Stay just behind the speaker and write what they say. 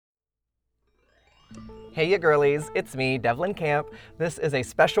Hey ya girlies, it's me, Devlin Camp. This is a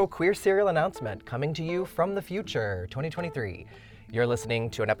special Queer Serial announcement coming to you from the future, 2023. You're listening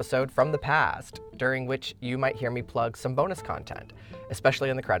to an episode from the past, during which you might hear me plug some bonus content, especially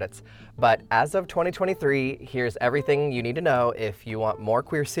in the credits. But as of 2023, here's everything you need to know if you want more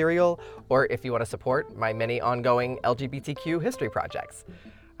Queer Serial or if you want to support my many ongoing LGBTQ history projects.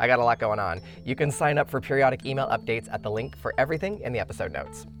 I got a lot going on. You can sign up for periodic email updates at the link for everything in the episode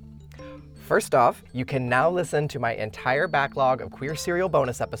notes. First off, you can now listen to my entire backlog of Queer Serial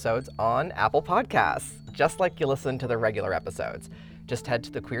bonus episodes on Apple Podcasts, just like you listen to the regular episodes. Just head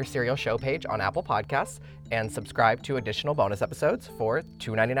to the Queer Serial show page on Apple Podcasts and subscribe to additional bonus episodes for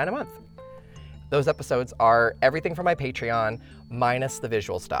 $2.99 a month. Those episodes are everything from my Patreon, minus the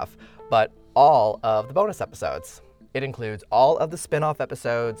visual stuff, but all of the bonus episodes. It includes all of the spin-off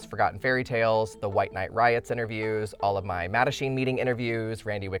episodes, Forgotten Fairy Tales, the White Knight Riots interviews, all of my Mattachine meeting interviews,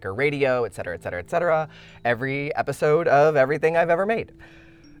 Randy Wicker Radio, etc., etc., etc. Every episode of everything I've ever made.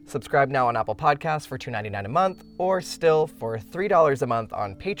 Subscribe now on Apple Podcasts for $2.99 a month, or still for $3 a month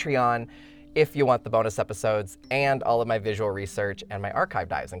on Patreon if you want the bonus episodes and all of my visual research and my archive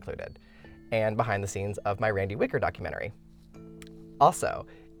dives included, and behind the scenes of my Randy Wicker documentary. Also,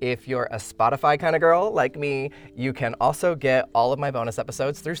 if you're a Spotify kind of girl like me, you can also get all of my bonus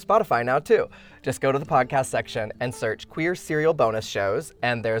episodes through Spotify now too. Just go to the podcast section and search Queer Serial bonus shows,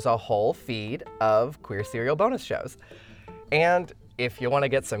 and there's a whole feed of Queer Serial bonus shows. And if you want to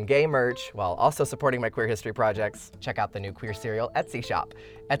get some gay merch while also supporting my queer history projects, check out the new Queer Serial Etsy shop.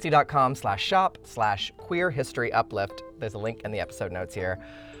 Etsy.com/shop/queerhistoryyuplift. There's a link in the episode notes here.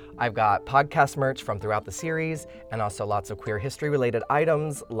 I've got podcast merch from throughout the series and also lots of queer history related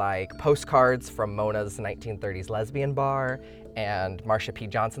items like postcards from Mona's 1930s lesbian bar and Marsha P.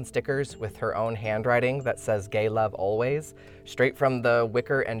 Johnson stickers with her own handwriting that says "Gay Love Always," straight from the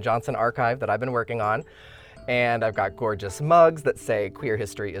Wicker and Johnson archive that I've been working on. And I've got gorgeous mugs that say "Queer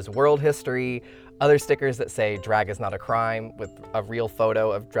History is World History," other stickers that say "Drag is not a crime" with a real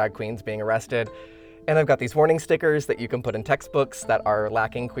photo of drag queens being arrested. And I've got these warning stickers that you can put in textbooks that are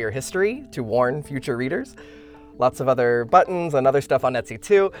lacking queer history to warn future readers. Lots of other buttons and other stuff on Etsy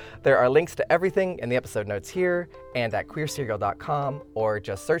too. There are links to everything in the episode notes here and at queerserial.com, or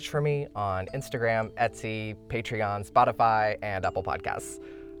just search for me on Instagram, Etsy, Patreon, Spotify, and Apple Podcasts.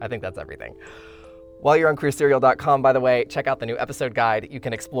 I think that's everything. While you're on queerserial.com, by the way, check out the new episode guide. You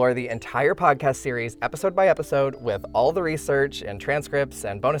can explore the entire podcast series episode by episode with all the research and transcripts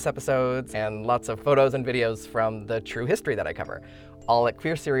and bonus episodes and lots of photos and videos from the true history that I cover, all at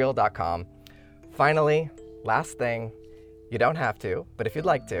queerserial.com. Finally, last thing, you don't have to, but if you'd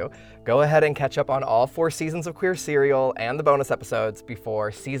like to, go ahead and catch up on all 4 seasons of Queer Serial and the bonus episodes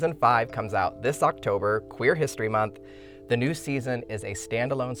before Season 5 comes out this October, Queer History Month. The new season is a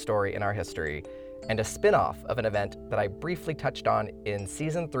standalone story in our history and a spin-off of an event that I briefly touched on in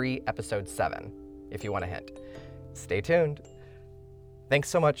Season 3, Episode 7, if you want a hint. Stay tuned. Thanks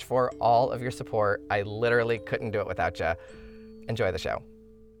so much for all of your support. I literally couldn't do it without you. Enjoy the show.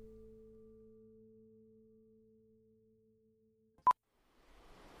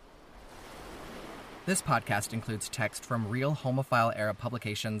 This podcast includes text from real homophile-era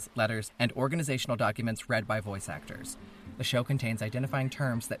publications, letters, and organizational documents read by voice actors. The show contains identifying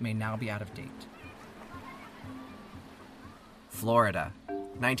terms that may now be out of date. Florida,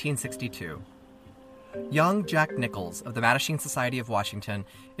 1962. Young Jack Nichols of the Mattachine Society of Washington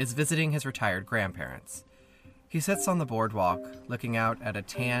is visiting his retired grandparents. He sits on the boardwalk, looking out at a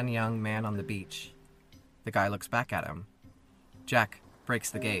tan young man on the beach. The guy looks back at him. Jack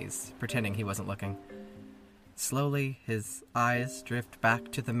breaks the gaze, pretending he wasn't looking. Slowly, his eyes drift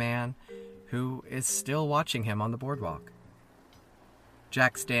back to the man who is still watching him on the boardwalk.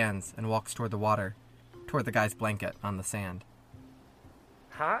 Jack stands and walks toward the water, toward the guy's blanket on the sand.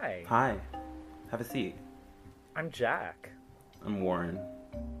 Hi. Hi. Have a seat. I'm Jack. I'm Warren.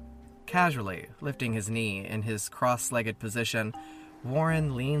 Casually lifting his knee in his cross-legged position,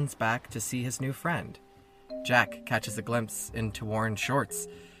 Warren leans back to see his new friend. Jack catches a glimpse into Warren's shorts.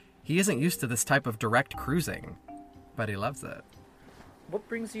 He isn't used to this type of direct cruising, but he loves it. What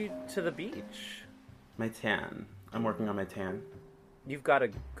brings you to the beach? My tan. I'm working on my tan. You've got a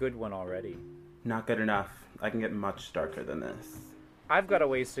good one already. Not good enough. I can get much darker than this. I've got a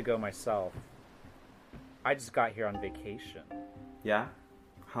ways to go myself. I just got here on vacation. Yeah?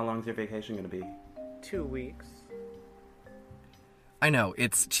 How long's your vacation gonna be? 2 weeks. I know,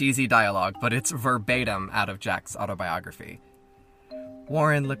 it's cheesy dialogue, but it's verbatim out of Jack's autobiography.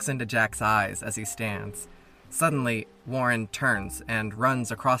 Warren looks into Jack's eyes as he stands. Suddenly, Warren turns and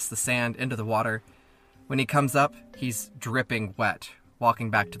runs across the sand into the water. When he comes up, he's dripping wet, walking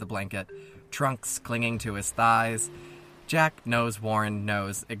back to the blanket, trunks clinging to his thighs. Jack knows Warren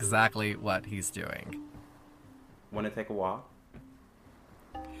knows exactly what he's doing. Want to take a walk?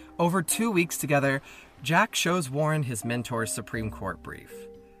 Over 2 weeks together, Jack shows Warren his mentor's Supreme Court brief.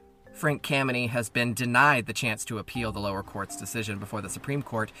 Frank Kameny has been denied the chance to appeal the lower court's decision before the Supreme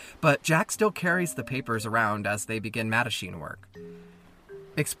Court, but Jack still carries the papers around as they begin Mattachine work.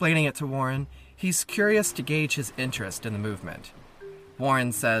 Explaining it to Warren, he's curious to gauge his interest in the movement.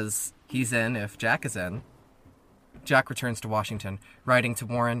 Warren says he's in if Jack is in. Jack returns to Washington, writing to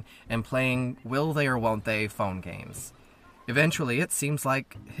Warren and playing will they or won't they phone games. Eventually, it seems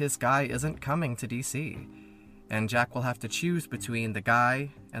like his guy isn't coming to D.C., and Jack will have to choose between the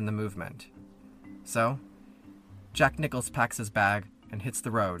guy and the movement. So, Jack Nichols packs his bag and hits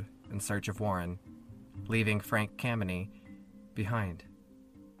the road in search of Warren, leaving Frank Kameny behind.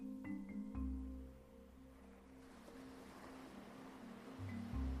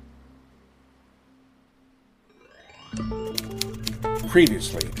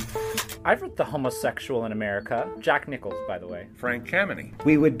 Previously, I've read The Homosexual in America. Jack Nichols, by the way. Frank Kameny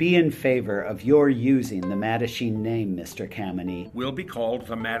We would be in favor of your using the Mattachine name, Mr. Kameny. will be called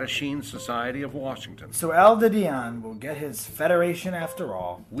the Mattachine Society of Washington. So Al de Dion will get his federation after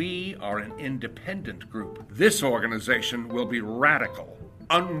all. We are an independent group. This organization will be radical,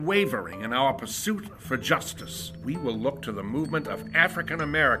 unwavering in our pursuit for justice. We will look to the movement of African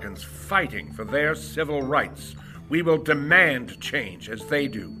Americans fighting for their civil rights. We will demand change as they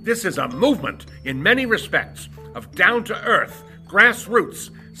do. This is a movement, in many respects, of down-to-earth,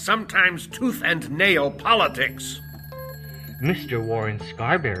 grassroots, sometimes tooth-and-nail politics. Mr. Warren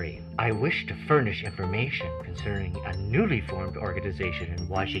Scarberry, I wish to furnish information concerning a newly formed organization in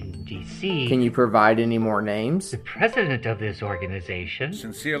Washington, D.C. Can you provide any more names? The president of this organization.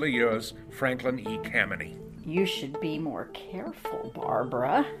 Sincerely yours, Franklin E. Kameny. You should be more careful,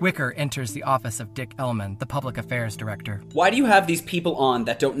 Barbara. Wicker enters the office of Dick Ellman, the public affairs director. Why do you have these people on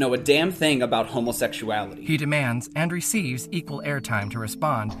that don't know a damn thing about homosexuality? He demands and receives equal airtime to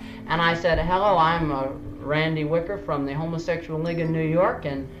respond. And I said, hello, I'm Randy Wicker from the Homosexual League in New York,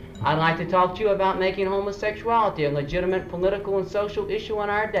 and I'd like to talk to you about making homosexuality a legitimate political and social issue in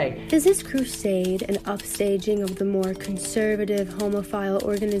our day. Is this crusade an upstaging of the more conservative homophile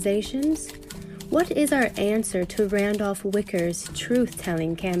organizations? What is our answer to Randolph Wicker's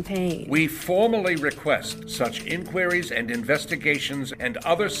truth-telling campaign? We formally request such inquiries and investigations and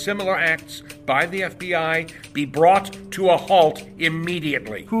other similar acts by the FBI be brought to a halt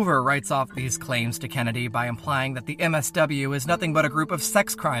immediately. Hoover writes off these claims to Kennedy by implying that the MSW is nothing but a group of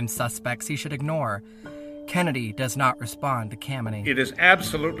sex crime suspects he should ignore. Kennedy does not respond to Kameny. It is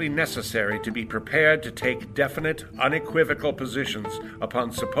absolutely necessary to be prepared to take definite, unequivocal positions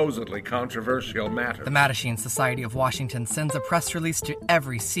upon supposedly controversial matters. The Mattachine Society of Washington sends a press release to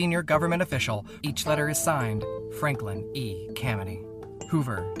every senior government official. Each letter is signed Franklin E. Kameny.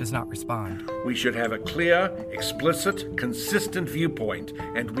 Hoover does not respond. We should have a clear, explicit, consistent viewpoint,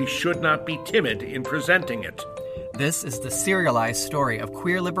 and we should not be timid in presenting it. This is the serialized story of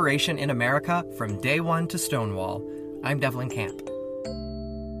queer liberation in America from day one to Stonewall. I'm Devlin Camp.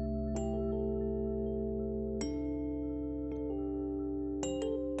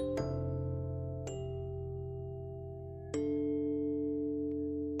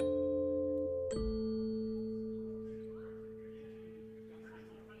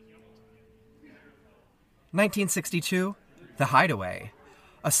 (1962) The Hideaway.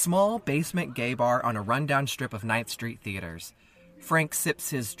 A small basement gay bar on a rundown strip of 9th Street theaters. Frank sips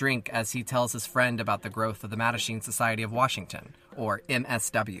his drink as he tells his friend about the growth of the Mattachine Society of Washington, or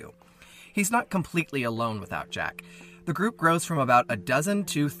MSW. He's not completely alone without Jack. The group grows from about a dozen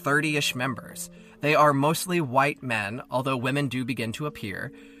to 30-ish members. They are mostly white men, although women do begin to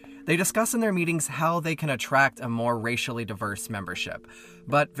appear. They discuss in their meetings how they can attract a more racially diverse membership,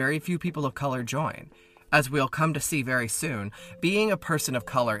 but very few people of color join. As we'll come to see very soon, being a person of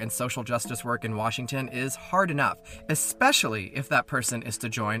color in social justice work in Washington is hard enough, especially if that person is to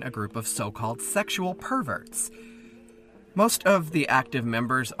join a group of so-called sexual perverts. Most of the active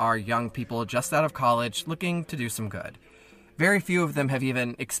members are young people just out of college looking to do some good. Very few of them have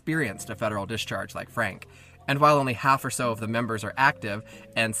even experienced a federal discharge like Frank. And while only half or so of the members are active,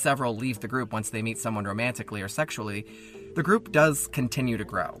 and several leave the group once they meet someone romantically or sexually, the group does continue to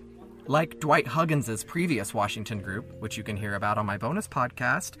grow. Like Dwight Huggins' previous Washington group, which you can hear about on my bonus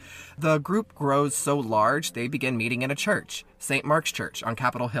podcast, the group grows so large they begin meeting in a church, St. Mark's Church on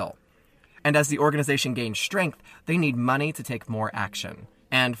Capitol Hill. And as the organization gains strength, they need money to take more action.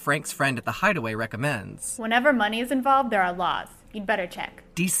 And Frank's friend at the Hideaway recommends, whenever money is involved, there are laws. You'd better check.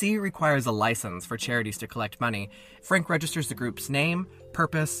 D.C. requires a license for charities to collect money. Frank registers the group's name,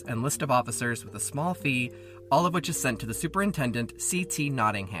 purpose, and list of officers with a small fee, all of which is sent to the superintendent, C.T.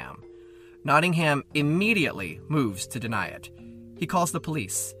 Nottingham. Nottingham immediately moves to deny it. He calls the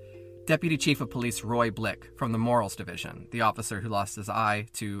police. Deputy Chief of Police Roy Blick from the Morals Division, the officer who lost his eye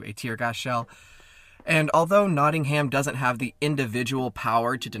to a tear gas shell. And although Nottingham doesn't have the individual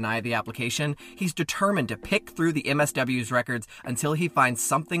power to deny the application, he's determined to pick through the MSW's records until he finds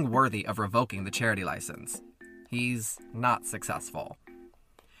something worthy of revoking the charity license. He's not successful.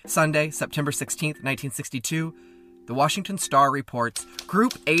 Sunday, September 16th, 1962, the Washington Star reports,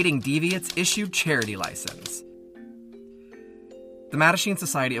 Group Aiding Deviates issued charity license. The Mattachine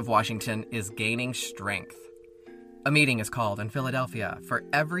Society of Washington is gaining strength. A meeting is called in Philadelphia for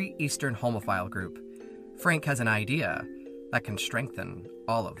every Eastern homophile group. Frank has an idea that can strengthen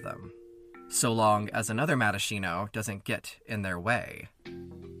all of them, so long as another Mattachino doesn't get in their way.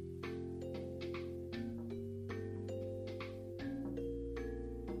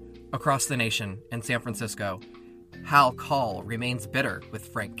 Across the nation, in San Francisco, Hal Call remains bitter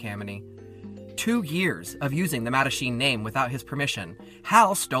with Frank Kameny. 2 years of using the Mattachine name without his permission,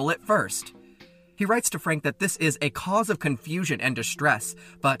 Hal stole it first. He writes to Frank that this is a cause of confusion and distress,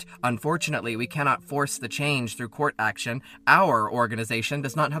 but unfortunately we cannot force the change through court action. Our organization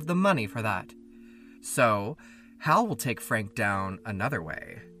does not have the money for that. So, Hal will take Frank down another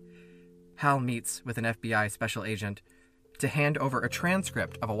way. Hal meets with an FBI special agent to hand over a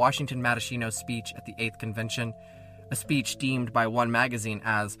transcript of a Washington Mattachino speech at the 8th Convention, a speech deemed by one magazine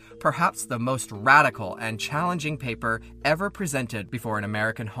as perhaps the most radical and challenging paper ever presented before an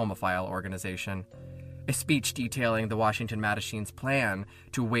American homophile organization. A speech detailing the Washington Mattachine's plan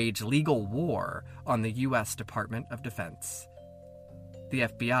to wage legal war on the U.S. Department of Defense. The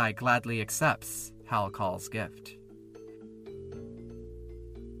FBI gladly accepts Hal Call's gift.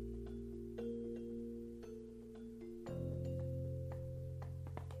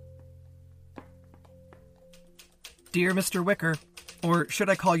 Dear Mr. Wicker, or should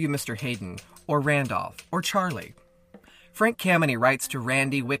I call you Mr. Hayden, or Randolph, or Charlie? Frank Kameny writes to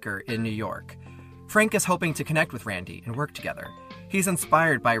Randy Wicker in New York. Frank is hoping to connect with Randy and work together. He's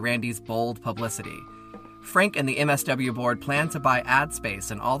inspired by Randy's bold publicity. Frank and the MSW board plan to buy ad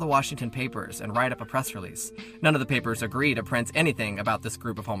space in all the Washington papers and write up a press release. None of the papers agree to print anything about this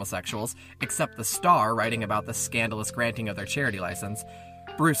group of homosexuals, except the Star writing about the scandalous granting of their charity license.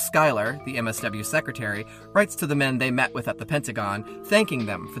 Bruce Schuyler, the MSW secretary, writes to the men they met with at the Pentagon, thanking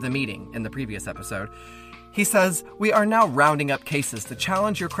them for the meeting in the previous episode. He says, "We are now rounding up cases to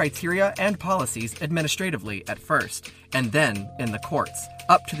challenge your criteria and policies administratively at first, and then in the courts,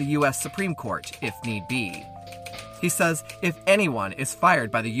 up to the U.S. Supreme Court, if need be." He says, if anyone is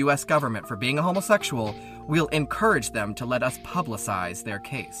fired by the U.S. government for being a homosexual, we'll encourage them to let us publicize their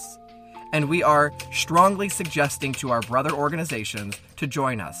case. And we are strongly suggesting to our brother organizations to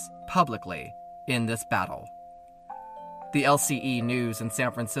join us publicly in this battle. The LCE News in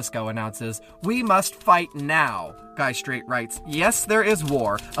San Francisco announces, "We must fight now." Guy Straight writes, "Yes, there is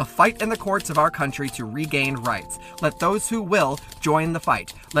war, a fight in the courts of our country to regain rights. Let those who will join the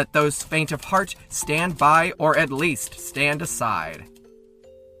fight. Let those faint of heart stand by or at least stand aside."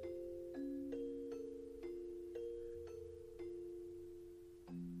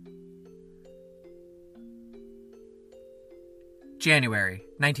 January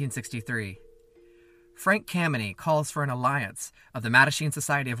 1963. Frank Kameny calls for an alliance of the Mattachine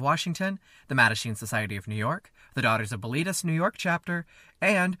Society of Washington, the Mattachine Society of New York, the Daughters of Bilitis New York chapter,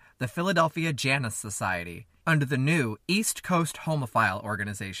 and the Philadelphia Janus Society under the new East Coast Homophile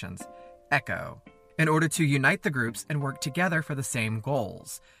Organizations, ECHO, in order to unite the groups and work together for the same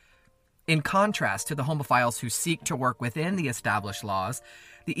goals. In contrast to the homophiles who seek to work within the established laws,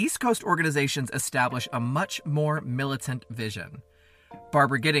 the East Coast organizations establish a much more militant vision.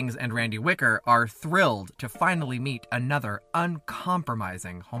 Barbara Giddings and Randy Wicker are thrilled to finally meet another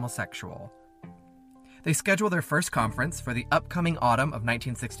uncompromising homosexual. They schedule their first conference for the upcoming autumn of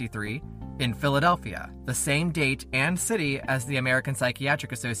 1963 in Philadelphia, the same date and city as the American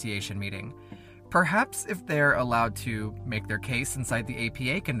Psychiatric Association meeting. Perhaps if they're allowed to make their case inside the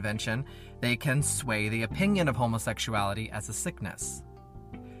APA convention, they can sway the opinion of homosexuality as a sickness.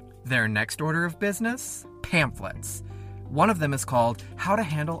 Their next order of business? Pamphlets. One of them is called How to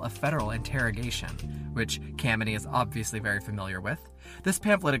Handle a Federal Interrogation, which Kameny is obviously very familiar with. This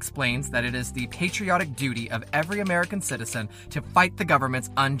pamphlet explains that it is the patriotic duty of every American citizen to fight the government's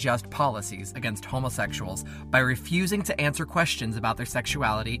unjust policies against homosexuals by refusing to answer questions about their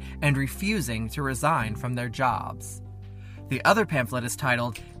sexuality and refusing to resign from their jobs. The other pamphlet is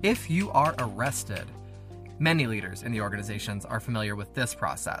titled If You Are Arrested. Many leaders in the organizations are familiar with this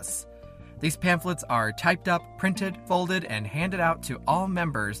process. These pamphlets are typed up, printed, folded, and handed out to all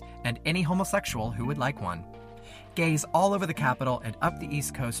members and any homosexual who would like one. Gays all over the Capitol and up the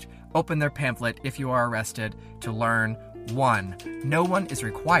East Coast open their pamphlet if you are arrested to learn: 1. No one is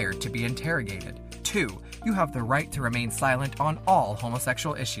required to be interrogated. 2. You have the right to remain silent on all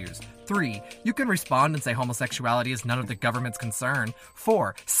homosexual issues. 3. You can respond and say homosexuality is none of the government's concern.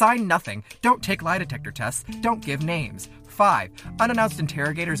 4. Sign nothing. Don't take lie detector tests. Don't give names. 5. Unannounced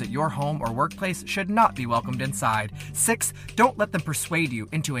interrogators at your home or workplace should not be welcomed inside. 6. Don't let them persuade you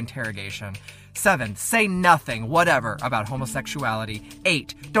into interrogation. 7. Say nothing, whatever, about homosexuality.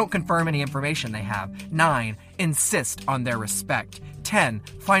 8. Don't confirm any information they have. 9. Insist on their respect. 10.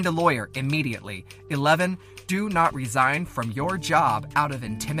 Find a lawyer immediately. 11. Do not resign from your job out of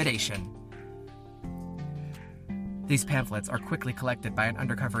intimidation. These pamphlets are quickly collected by an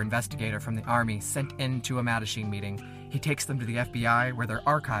undercover investigator from the Army sent into a Mattachine meeting. He takes them to the FBI, where they're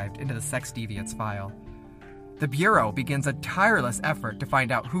archived into the sex deviance file. The Bureau begins a tireless effort to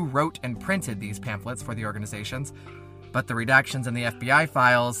find out who wrote and printed these pamphlets for the organizations, but the redactions in the FBI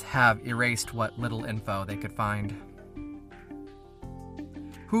files have erased what little info they could find.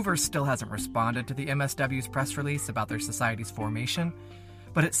 Hoover still hasn't responded to the MSW's press release about their society's formation,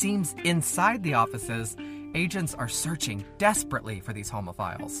 but it seems inside the offices, agents are searching desperately for these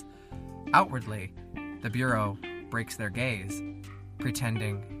homophiles. Outwardly, the Bureau breaks their gaze,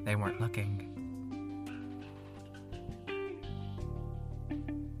 pretending they weren't looking.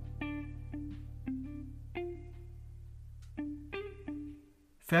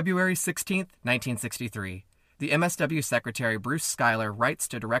 February 16th, 1963. The MSW Secretary Bruce Schuyler writes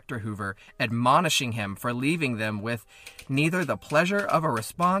to Director Hoover, admonishing him for leaving them with neither the pleasure of a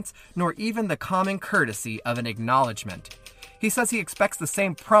response nor even the common courtesy of an acknowledgement. He says he expects the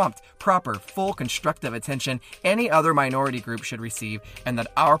same prompt, proper, full constructive attention any other minority group should receive, and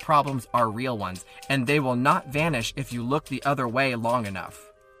that our problems are real ones, and they will not vanish if you look the other way long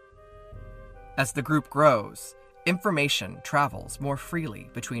enough. As the group grows, information travels more freely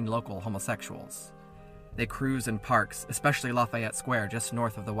between local homosexuals. They cruise in parks, especially Lafayette Square just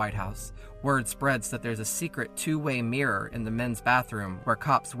north of the White House. Word spreads that there's a secret two-way mirror in the men's bathroom where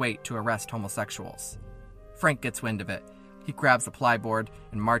cops wait to arrest homosexuals. Frank gets wind of it. He grabs a plyboard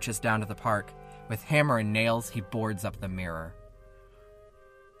and marches down to the park. With hammer and nails, he boards up the mirror.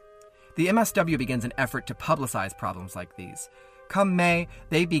 The MSW begins an effort to publicize problems like these. Come May,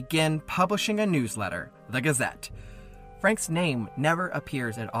 they begin publishing a newsletter, the Gazette. Frank's name never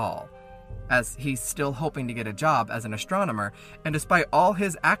appears at all, as he's still hoping to get a job as an astronomer, and despite all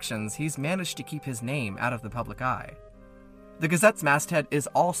his actions, he's managed to keep his name out of the public eye. The Gazette's masthead is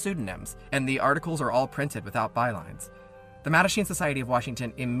all pseudonyms, and the articles are all printed without bylines. The Mattachine Society of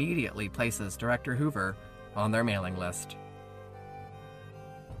Washington immediately places Director Hoover on their mailing list.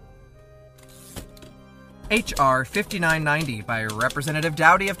 H.R. 5990 by Representative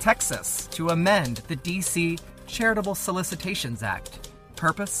Dowdy of Texas to amend the D.C. Charitable Solicitations Act.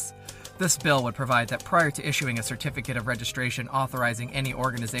 Purpose? This bill would provide that prior to issuing a certificate of registration authorizing any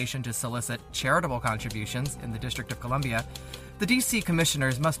organization to solicit charitable contributions in the District of Columbia, the D.C.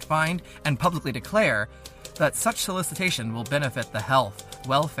 commissioners must find and publicly declare that such solicitation will benefit the health,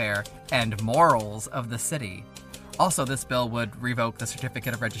 welfare, and morals of the city. Also, this bill would revoke the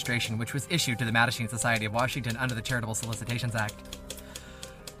certificate of registration which was issued to the Mattachine Society of Washington under the Charitable Solicitations Act.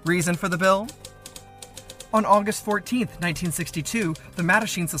 Reason for the bill? On August 14, 1962, the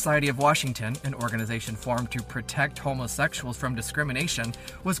Mattachine Society of Washington, an organization formed to protect homosexuals from discrimination,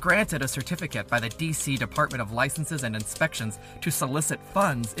 was granted a certificate by the D.C. Department of Licenses and Inspections to solicit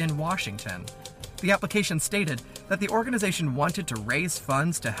funds in Washington. The application stated that the organization wanted to raise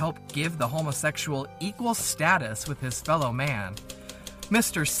funds to help give the homosexual equal status with his fellow man.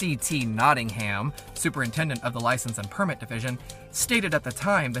 Mr. C.T. Nottingham, superintendent of the License and Permit Division, stated at the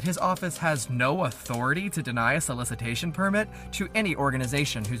time that his office has no authority to deny a solicitation permit to any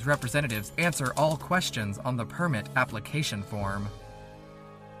organization whose representatives answer all questions on the permit application form.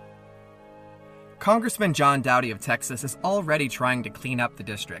 Congressman John Dowdy of Texas is already trying to clean up the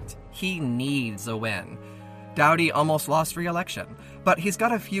district. He needs a win. Dowdy almost lost re-election, but he's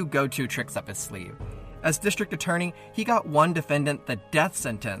got a few go-to tricks up his sleeve. As district attorney, he got one defendant the death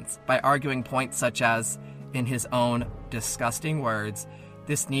sentence by arguing points such as, in his own disgusting words,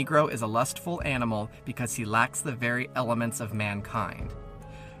 "This Negro is a lustful animal because he lacks the very elements of mankind."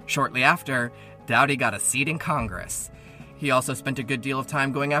 Shortly after, Dowdy got a seat in Congress. He also spent a good deal of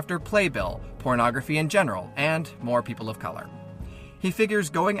time going after playbill, pornography in general, and more people of color. He figures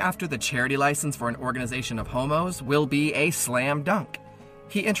going after the charity license for an organization of homos will be a slam dunk.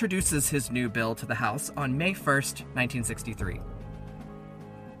 He introduces his new bill to the House on May 1st, 1963.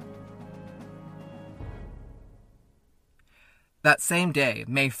 That same day,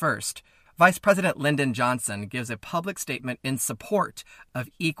 May 1st, Vice President Lyndon Johnson gives a public statement in support of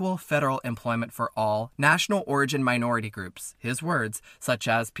equal federal employment for all national origin minority groups, his words, such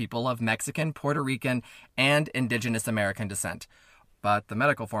as people of Mexican, Puerto Rican, and Indigenous American descent. But the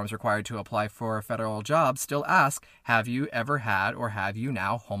medical forms required to apply for a federal job still ask, have you ever had or have you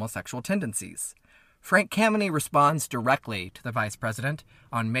now homosexual tendencies? Frank Kameny responds directly to the vice president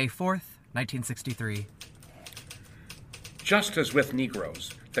on May 4th, 1963. Just as with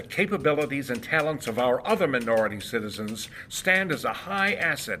Negroes, the capabilities and talents of our other minority citizens stand as a high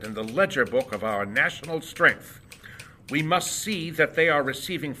asset in the ledger book of our national strength. We must see that they are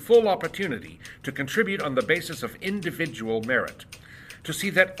receiving full opportunity to contribute on the basis of individual merit. To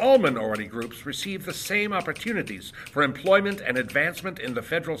see that all minority groups receive the same opportunities for employment and advancement in the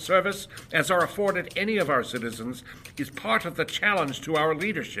federal service as are afforded any of our citizens is part of the challenge to our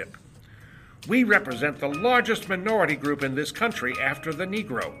leadership. We represent the largest minority group in this country after the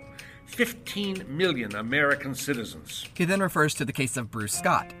Negro, 15 million American citizens. He then refers to the case of Bruce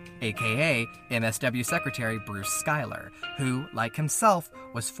Scott, a.k.a. MSW Secretary Bruce Schuyler, who, like himself,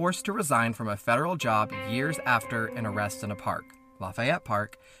 was forced to resign from a federal job years after an arrest in a park, Lafayette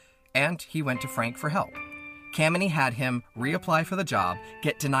Park, and he went to Frank for help. Kameny had him reapply for the job,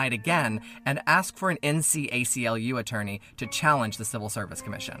 get denied again, and ask for an NC-ACLU attorney to challenge the Civil Service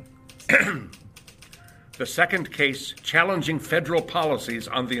Commission. The second case challenging federal policies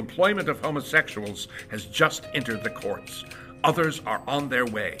on the employment of homosexuals has just entered the courts. Others are on their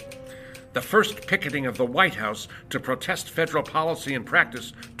way. The first picketing of the White House to protest federal policy and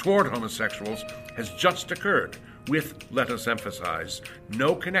practice toward homosexuals has just occurred, with, let us emphasize,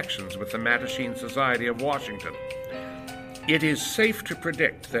 no connections with the Mattachine Society of Washington. It is safe to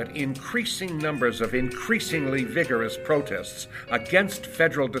predict that increasing numbers of increasingly vigorous protests against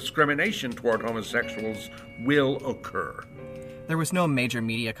federal discrimination toward homosexuals will occur. There was no major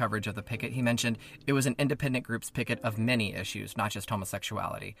media coverage of the picket. He mentioned it was an independent group's picket of many issues, not just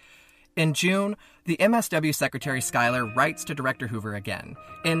homosexuality. In June, the MSW Secretary Schuyler writes to Director Hoover again.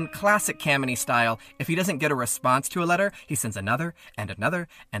 In classic Kameny style, if he doesn't get a response to a letter, he sends another and another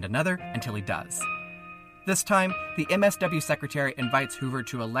and another until he does. This time, the MSW Secretary invites Hoover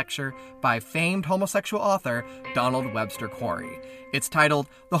to a lecture by famed homosexual author Donald Webster Corey. It's titled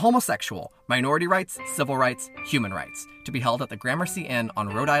The Homosexual, Minority Rights, Civil Rights, Human Rights, to be held at the Gramercy Inn on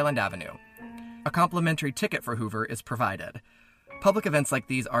Rhode Island Avenue. A complimentary ticket for Hoover is provided. Public events like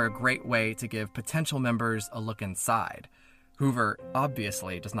these are a great way to give potential members a look inside. Hoover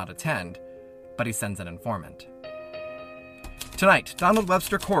obviously does not attend, but he sends an informant. Tonight, Donald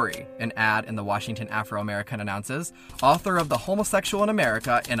Webster Corey, an ad in the Washington Afro-American, announces, author of The Homosexual in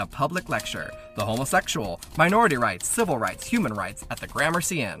America in a public lecture, The Homosexual, Minority Rights, Civil Rights, Human Rights at the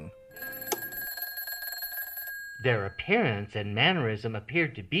Gramercy Inn. Their appearance and mannerism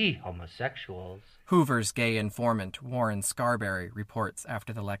appeared to be homosexuals. Hoover's gay informant, Warren Scarberry, reports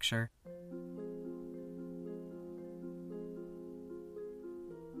after the lecture.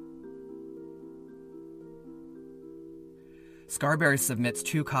 Scarberry submits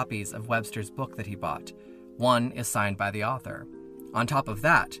 2 copies of Webster's book that he bought. One is signed by the author. On top of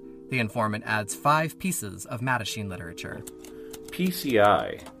that, the informant adds 5 pieces of Mattachine literature.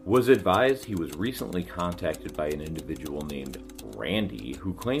 PCI was advised he was recently contacted by an individual named Randy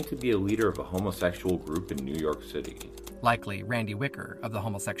who claimed to be a leader of a homosexual group in New York City. Likely Randy Wicker of the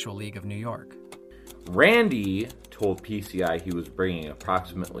Homosexual League of New York. Randy told PCI he was bringing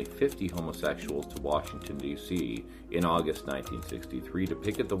approximately 50 homosexuals to Washington, D.C. in August 1963 to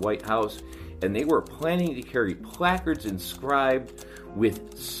picket the White House, and they were planning to carry placards inscribed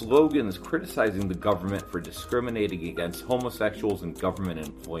with slogans criticizing the government for discriminating against homosexuals in government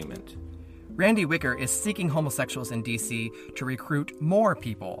employment. Randy Wicker is seeking homosexuals in D.C. to recruit more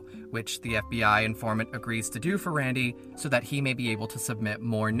people, which the FBI informant agrees to do for Randy so that he may be able to submit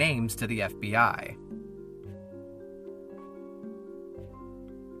more names to the FBI.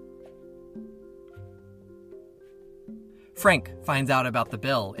 Frank finds out about the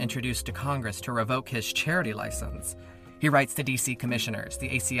bill introduced to Congress to revoke his charity license. He writes to D.C. commissioners, the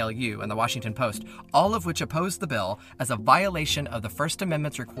ACLU, and the Washington Post, all of which oppose the bill as a violation of the First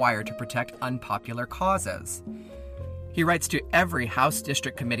Amendment's required to protect unpopular causes. He writes to every House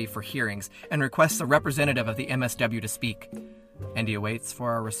District Committee for hearings and requests a representative of the MSW to speak. And he awaits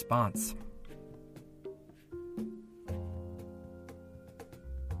for a response.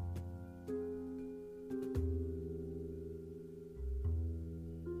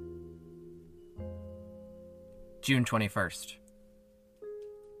 June 21st.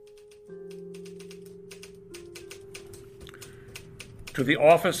 To the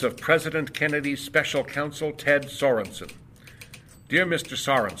office of President Kennedy's Special Counsel Ted Sorensen. Dear Mr.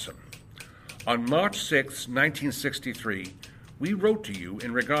 Sorensen, on March 6, 1963, we wrote to you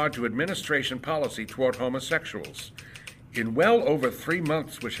in regard to administration policy toward homosexuals. In well over 3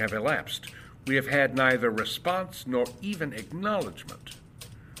 months which have elapsed, we have had neither response nor even acknowledgement.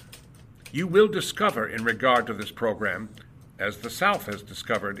 You will discover in regard to this program, as the South has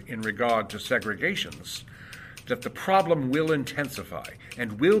discovered in regard to segregations, that the problem will intensify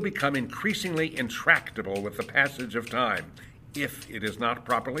and will become increasingly intractable with the passage of time, if it is not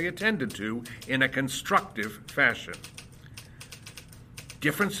properly attended to in a constructive fashion.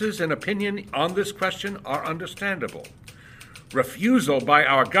 Differences in opinion on this question are understandable. Refusal by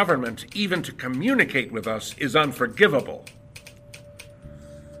our government even to communicate with us is unforgivable.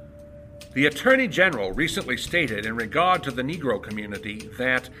 The Attorney General recently stated in regard to the Negro community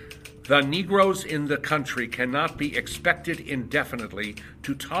that the Negroes in the country cannot be expected indefinitely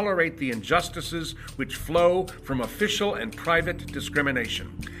to tolerate the injustices which flow from official and private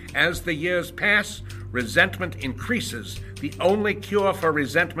discrimination. As the years pass, resentment increases. The only cure for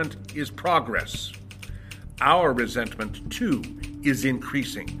resentment is progress. Our resentment, too, is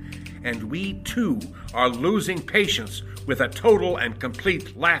increasing, and we, too, are losing patience with a total and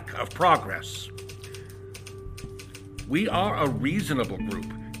complete lack of progress. We are a reasonable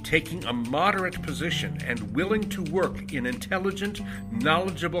group, taking a moderate position and willing to work in intelligent,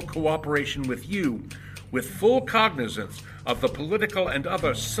 knowledgeable cooperation with you, with full cognizance of the political and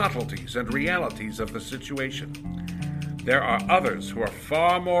other subtleties and realities of the situation. There are others who are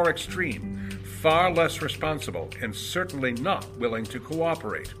far more extreme, far less responsible, and certainly not willing to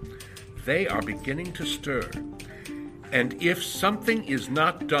cooperate. They are beginning to stir. And if something is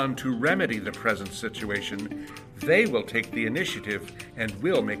not done to remedy the present situation, they will take the initiative and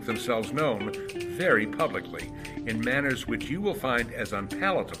will make themselves known very publicly in manners which you will find as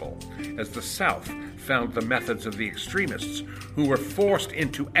unpalatable as the South found the methods of the extremists who were forced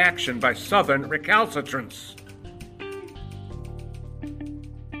into action by Southern recalcitrants.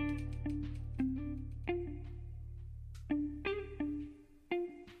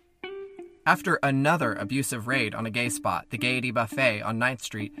 After another abusive raid on a gay spot, the Gaiety Buffet on 9th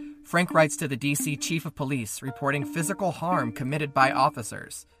Street, Frank writes to the D.C. Chief of Police reporting physical harm committed by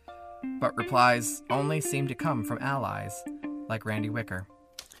officers. But replies only seem to come from allies, like Randy Wicker.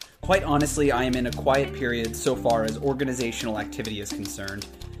 Quite honestly, I am in a quiet period so far as organizational activity is concerned.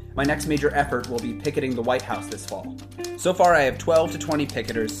 My next major effort will be picketing the White House this fall. So far, I have 12 to 20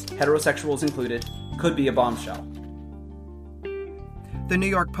 picketers, heterosexuals included. Could be a bombshell. The New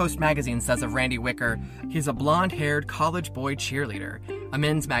York Post magazine says of Randy Wicker, he's a blonde-haired college boy cheerleader. A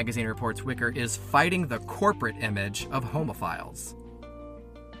men's magazine reports Wicker is fighting the corporate image of homophiles.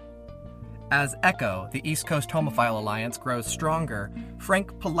 As ECHO, the East Coast Homophile Alliance, grows stronger,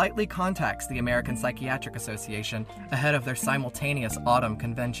 Frank politely contacts the American Psychiatric Association ahead of their simultaneous autumn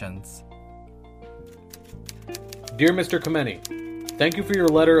conventions. Dear Mr. Kameni, thank you for your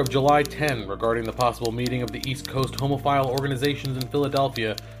letter of July 10 regarding the possible meeting of the East Coast Homophile Organizations in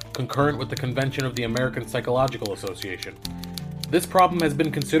Philadelphia concurrent with the convention of the American Psychological Association. This problem has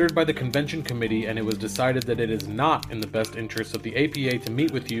been considered by the convention committee, and it was decided that it is not in the best interests of the APA to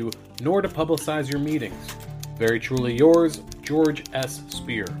meet with you, nor to publicize your meetings. Very truly yours, George S.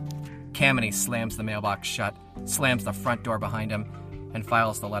 Spear. Kameny slams the mailbox shut, slams the front door behind him, and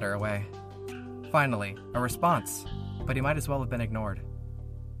files the letter away. Finally, a response, but he might as well have been ignored.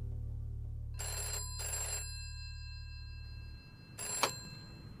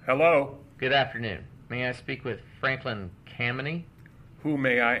 Hello? Good afternoon. May I speak with Franklin Kameny? Who,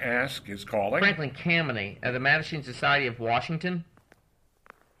 may I ask, is calling? Franklin Kameny of the Mattachine Society of Washington.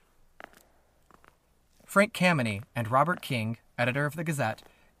 Frank Kameny and Robert King, editor of the Gazette,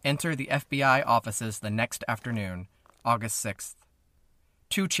 enter the FBI offices the next afternoon, August 6th.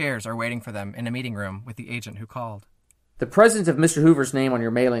 2 chairs are waiting for them in a meeting room with the agent who called. The presence of Mr. Hoover's name on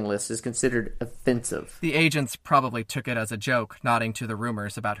your mailing list is considered offensive. The agents probably took it as a joke, nodding to the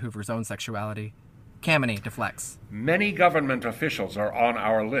rumors about Hoover's own sexuality. Kameny deflects. Many government officials are on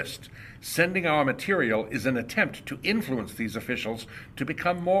our list. Sending our material is an attempt to influence these officials to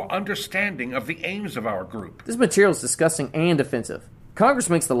become more understanding of the aims of our group. This material is disgusting and offensive.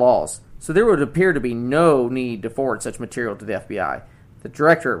 Congress makes the laws, so there would appear to be no need to forward such material to the FBI. The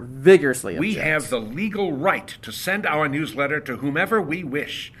director vigorously objects. We have the legal right to send our newsletter to whomever we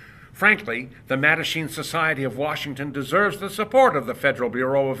wish. Frankly, the Mattachine Society of Washington deserves the support of the Federal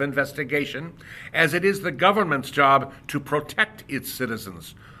Bureau of Investigation, as it is the government's job to protect its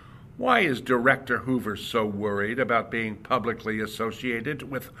citizens. Why is Director Hoover so worried about being publicly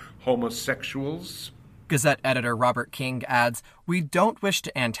associated with homosexuals? Gazette editor Robert King adds, "We don't wish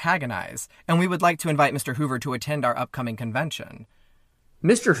to antagonize, and we would like to invite Mr. Hoover to attend our upcoming convention.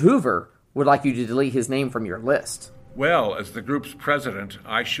 Mr. Hoover would like you to delete his name from your list. Well, as the group's president,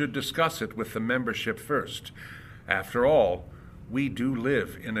 I should discuss it with the membership first. After all, we do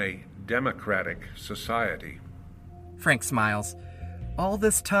live in a democratic society. Frank smiles. All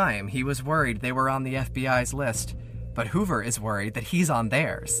this time, he was worried they were on the FBI's list, but Hoover is worried that he's on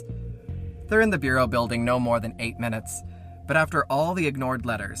theirs. They're in the Bureau building no more than 8 minutes, but after all the ignored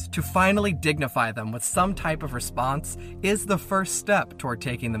letters, to finally dignify them with some type of response is the first step toward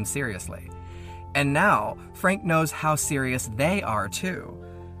taking them seriously. And now, Frank knows how serious they are, too.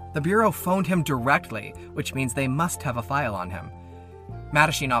 The Bureau phoned him directly, which means they must have a file on him.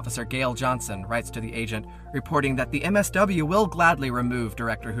 Mattachine Officer Gail Johnson writes to the agent, reporting that the MSW will gladly remove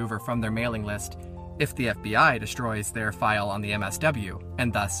Director Hoover from their mailing list if the FBI destroys their file on the MSW,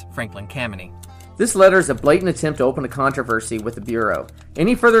 and thus Franklin Kameny. This letter is a blatant attempt to open a controversy with the Bureau.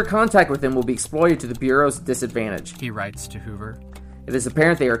 Any further contact with them will be exploited to the Bureau's disadvantage. He writes to Hoover. It is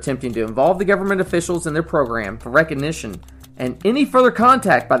apparent they are attempting to involve the government officials in their program for recognition, and any further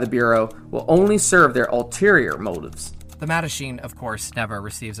contact by the Bureau will only serve their ulterior motives. The Mattachine, of course, never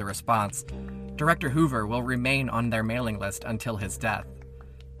receives a response. Director Hoover will remain on their mailing list until his death.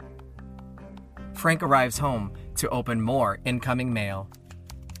 Frank arrives home to open more incoming mail.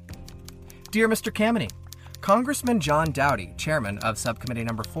 Dear Mr. Kameny, Congressman John Dowdy, chairman of Subcommittee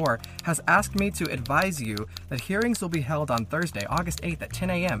Number 4, has asked me to advise you that hearings will be held on Thursday, August 8th at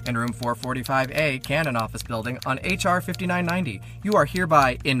 10 a.m. in room 445A, Cannon Office Building on H.R. 5990. You are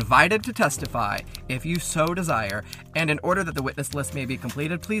hereby invited to testify if you so desire, and in order that the witness list may be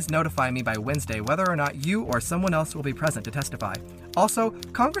completed, please notify me by Wednesday whether or not you or someone else will be present to testify. Also,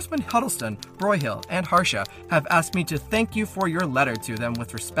 Congressman Huddleston, Broyhill, and Harsha have asked me to thank you for your letter to them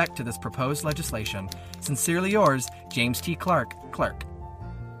with respect to this proposed legislation. Sincerely yours, James T. Clark, Clerk.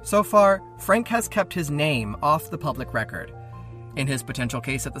 So far, Frank has kept his name off the public record. In his potential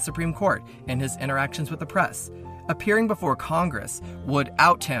case at the Supreme Court, in his interactions with the press, appearing before Congress would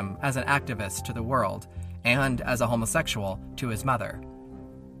out him as an activist to the world, and as a homosexual to his mother.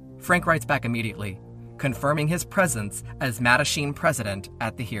 Frank writes back immediately, confirming his presence as Mattachine president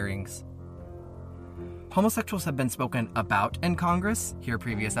at the hearings. Homosexuals have been spoken about in Congress, hear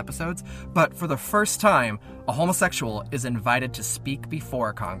previous episodes, but for the first time, a homosexual is invited to speak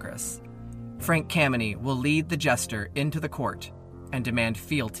before Congress. Frank Kameny will lead the jester into the court and demand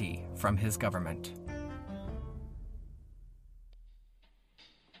fealty from his government.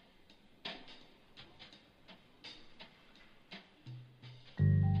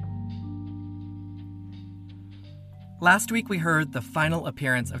 Last week we heard the final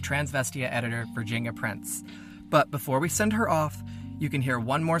appearance of Transvestia editor Virginia Prince. But before we send her off, you can hear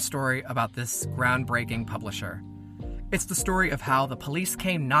one more story about this groundbreaking publisher. It's the story of how the police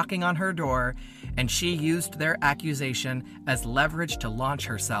came knocking on her door, and she used their accusation as leverage to launch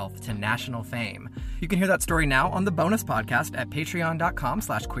herself to national fame. You can hear that story now on the bonus podcast at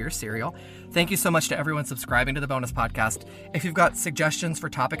patreon.com/queerserial. Thank you so much to everyone subscribing to the bonus podcast. If you've got suggestions for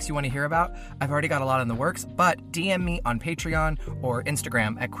topics you want to hear about, I've already got a lot in the works, but DM me on Patreon or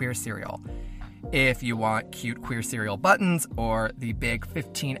Instagram at queerserial. If you want cute Queer Cereal buttons, or the big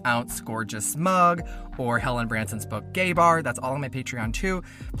 15-ounce gorgeous mug, or Helen Branson's book Gay Bar, that's all on my Patreon too.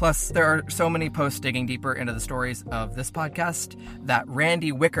 Plus, there are so many posts digging deeper into the stories of this podcast that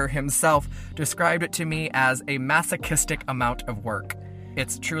Randy Wicker himself described it to me as a masochistic amount of work.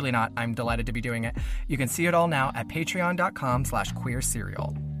 It's truly not. I'm delighted to be doing it. You can see it all now at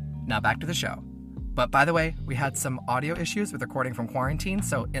patreon.com/queerserial. Now back to the show. But by the way, we had some audio issues with recording from quarantine,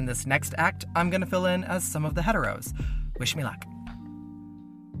 so in this next act, I'm going to fill in as some of the heteros. Wish me luck.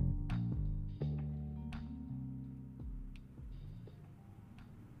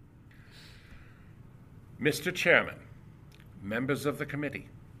 Mr. Chairman, members of the committee,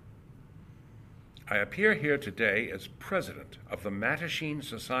 I appear here today as president of the Mattachine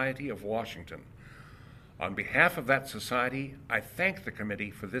Society of Washington. On behalf of that society, I thank the committee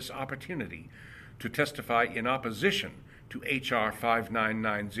for this opportunity to testify in opposition to H.R.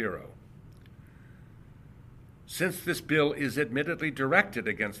 5990. Since this bill is admittedly directed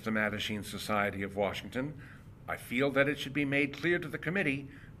against the Mattachine Society of Washington, I feel that it should be made clear to the committee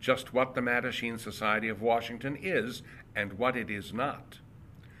just what the Mattachine Society of Washington is and what it is not.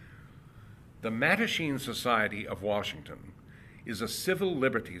 The Mattachine Society of Washington is a civil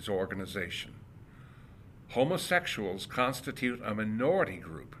liberties organization. Homosexuals constitute a minority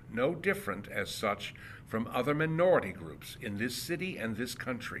group, no different as such from other minority groups in this city and this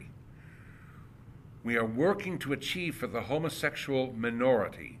country. We are working to achieve for the homosexual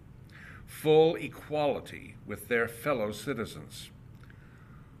minority full equality with their fellow citizens.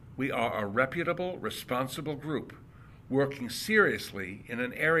 We are a reputable, responsible group working seriously in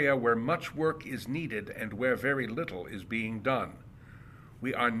an area where much work is needed and where very little is being done.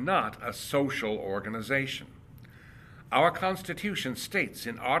 We are not a social organization. Our Constitution states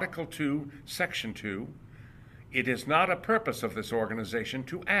in Article 2, Section 2, it is not a purpose of this organization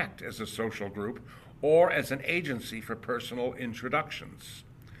to act as a social group or as an agency for personal introductions.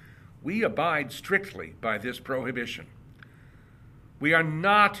 We abide strictly by this prohibition. We are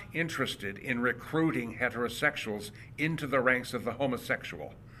not interested in recruiting heterosexuals into the ranks of the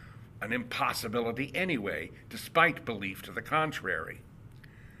homosexual, an impossibility anyway, despite belief to the contrary.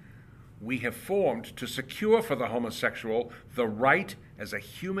 We have formed to secure for the homosexual the right as a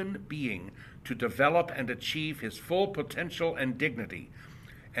human being to develop and achieve his full potential and dignity,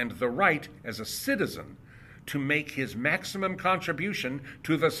 and the right as a citizen to make his maximum contribution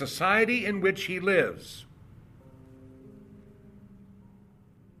to the society in which he lives.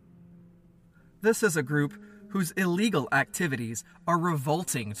 This is a group whose illegal activities are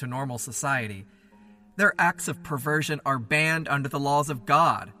revolting to normal society. Their acts of perversion are banned under the laws of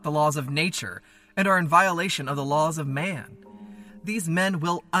God, the laws of nature, and are in violation of the laws of man. These men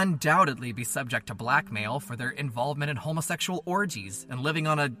will undoubtedly be subject to blackmail for their involvement in homosexual orgies and living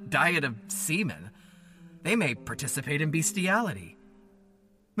on a diet of semen. They may participate in bestiality.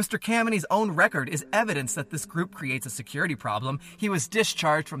 Mr. Kameni's own record is evidence that this group creates a security problem. He was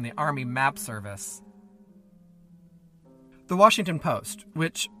discharged from the Army Map Service. The Washington Post,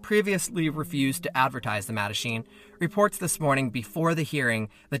 which previously refused to advertise the Mattachine, reports this morning before the hearing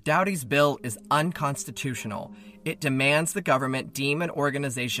that Doughty's bill is unconstitutional. It demands the government deem an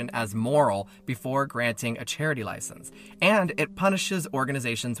organization as moral before granting a charity license, and it punishes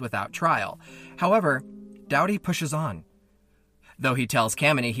organizations without trial. However, Doughty pushes on. Though he tells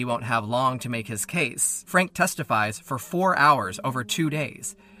Kameni he won't have long to make his case, Frank testifies for 4 hours over 2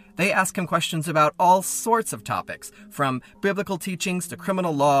 days. They ask him questions about all sorts of topics, from biblical teachings to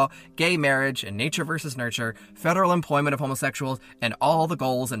criminal law, gay marriage and nature versus nurture, federal employment of homosexuals, and all the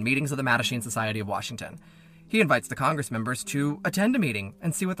goals and meetings of the Mattachine Society of Washington. He invites the Congress members to attend a meeting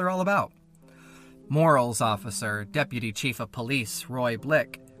and see what they're all about. Morals Officer, Deputy Chief of Police Roy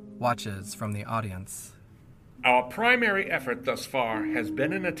Blick, watches from the audience. Our primary effort thus far has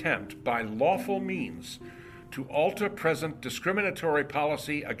been an attempt by lawful means to alter present discriminatory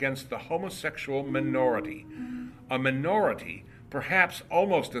policy against the homosexual minority, a minority perhaps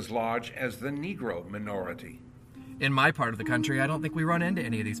almost as large as the Negro minority. In my part of the country, I don't think we run into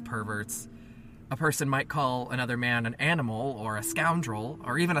any of these perverts. A person might call another man an animal or a scoundrel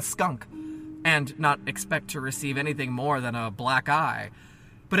or even a skunk, and not expect to receive anything more than a black eye.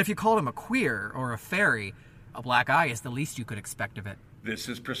 But if you called him a queer or a fairy, a black eye is the least you could expect of it. This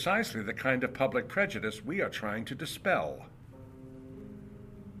is precisely the kind of public prejudice we are trying to dispel.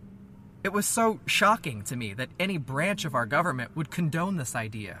 It was so shocking to me that any branch of our government would condone this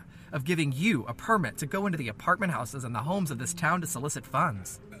idea of giving you a permit to go into the apartment houses and the homes of this town to solicit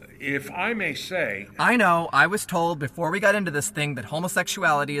funds. If I may say... I know, I was told before we got into this thing that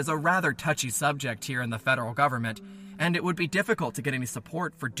homosexuality is a rather touchy subject here in the federal government, and it would be difficult to get any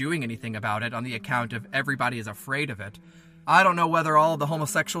support for doing anything about it on the account of everybody is afraid of it. I don't know whether all of the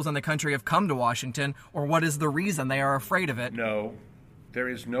homosexuals in the country have come to Washington, or what is the reason they are afraid of it. No, there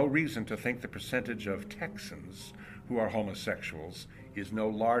is no reason to think the percentage of Texans who are homosexuals is no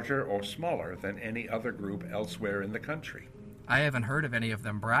larger or smaller than any other group elsewhere in the country. I haven't heard of any of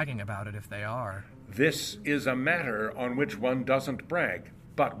them bragging about it if they are. This is a matter on which one doesn't brag,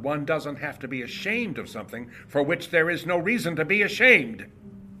 but one doesn't have to be ashamed of something for which there is no reason to be ashamed.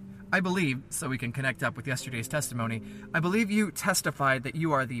 I believe, so we can connect up with yesterday's testimony, I believe you testified that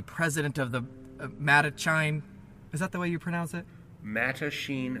you are the president of the Mattachine, is that the way you pronounce it?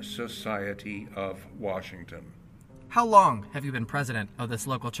 Mattachine Society of Washington. How long have you been president of this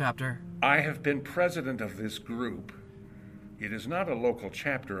local chapter? I have been president of this group. It is not a local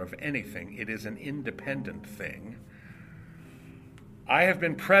chapter of anything. It is an independent thing. I have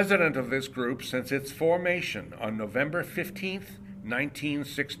been president of this group since its formation on November 15th,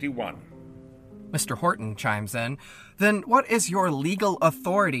 1961. Mr. Horton chimes in. Then what is your legal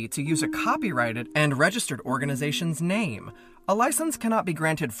authority to use a copyrighted and registered organization's name? A license cannot be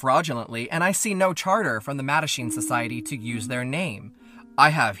granted fraudulently, and I see no charter from the Mattachine Society to use their name. I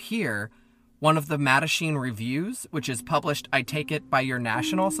have here one of the Mattachine Reviews, which is published, I take it, by your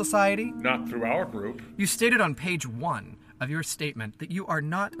national society? Not through our group. You stated on page 1 of your statement that you are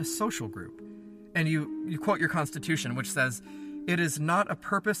not a social group. And you quote your Constitution, which says, "It is not a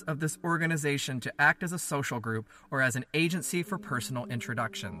purpose of this organization to act as a social group or as an agency for personal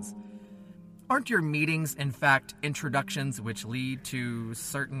introductions." Aren't your meetings, in fact, introductions which lead to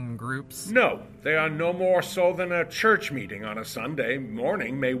certain groups? No, they are no more so than a church meeting on a Sunday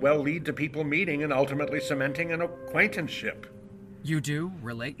morning may well lead to people meeting and ultimately cementing an acquaintanceship. You do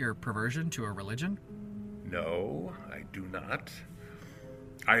relate your perversion to a religion? No, I do not.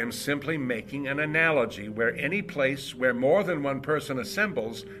 I am simply making an analogy where any place where more than one person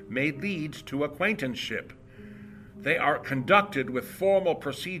assembles may lead to acquaintanceship. They are conducted with formal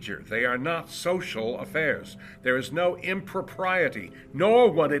procedure. They are not social affairs. There is no impropriety, nor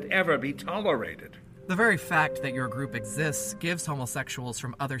would it ever be tolerated. The very fact that your group exists gives homosexuals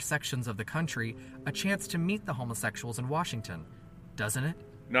from other sections of the country a chance to meet the homosexuals in Washington, doesn't it?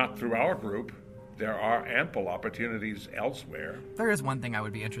 Not through our group. There are ample opportunities elsewhere. There is one thing I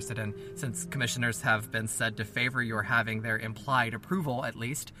would be interested in, since commissioners have been said to favor your having their implied approval, at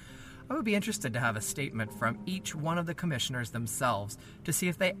least. I would be interested to have a statement from each one of the commissioners themselves to see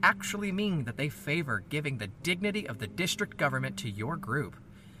if they actually mean that they favor giving the dignity of the district government to your group.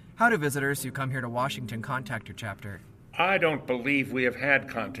 How do visitors who come here to Washington contact your chapter? I don't believe we have had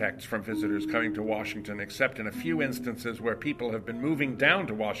contacts from visitors coming to Washington, except in a few instances where people have been moving down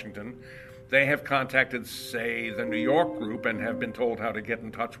to Washington. They have contacted, say, the New York group and have been told how to get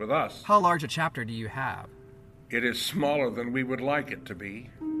in touch with us. How large a chapter do you have? It is smaller than we would like it to be,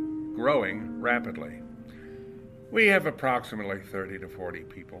 growing rapidly. We have approximately 30 to 40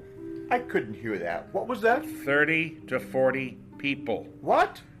 people. I couldn't hear that. What was that? 30 to 40 people.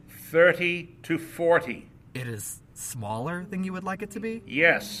 What? 30 to 40. It is smaller than you would like it to be?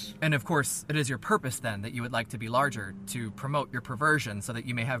 Yes. And of course, it is your purpose then that you would like to be larger, to promote your perversion so that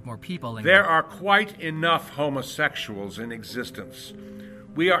you may have more people in There are quite enough homosexuals in existence.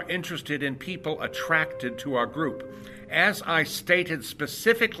 We are interested in people attracted to our group. As I stated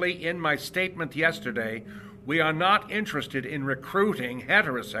specifically in my statement yesterday, we are not interested in recruiting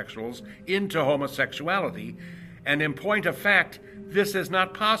heterosexuals into homosexuality, and in point of fact, this is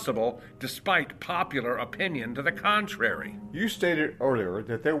not possible despite popular opinion to the contrary. You stated earlier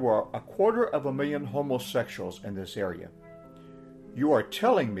that there were 250,000 homosexuals in this area. You are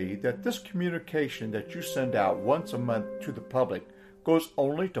telling me that this communication that you send out once a month to the public goes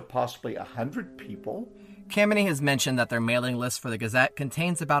only to possibly 100 people? Kameny has mentioned that their mailing list for the Gazette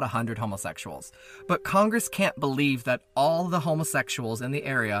contains about 100 homosexuals. But Congress can't believe that all the homosexuals in the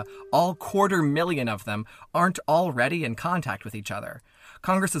area, all 250,000 of them, aren't already in contact with each other.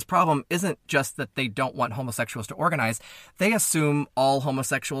 Congress's problem isn't just that they don't want homosexuals to organize. They assume all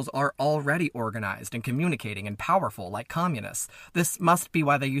homosexuals are already organized and communicating and powerful like communists. This must be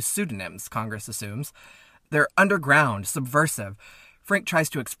why they use pseudonyms, Congress assumes. They're underground, subversive. Frank tries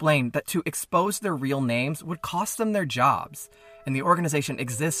to explain that to expose their real names would cost them their jobs, and the organization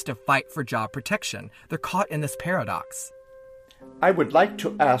exists to fight for job protection. They're caught in this paradox. I would like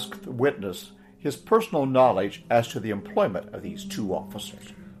to ask the witness his personal knowledge as to the employment of these two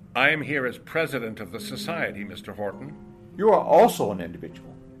officers. I am here as president of the society, Mr. Horton. You are also an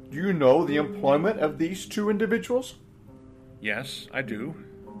individual. Do you know the employment of these two individuals? Yes, I do.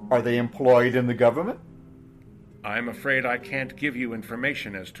 Are they employed in the government? I'm afraid I can't give you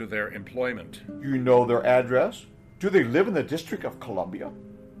information as to their employment. You know their address? Do they live in the District of Columbia?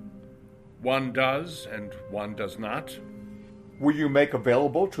 One does, and one does not. Will you make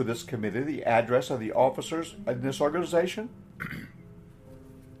available to this committee the address of the officers in this organization?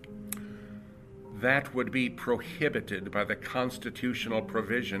 That would be prohibited by the constitutional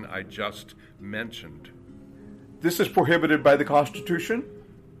provision I just mentioned. This is prohibited by the Constitution?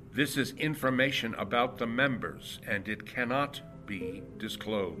 This is information about the members, and it cannot be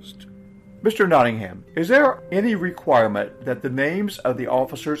disclosed. Mr. Nottingham, is there any requirement that the names of the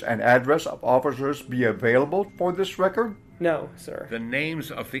officers and address of officers be available for this record? No, sir. The names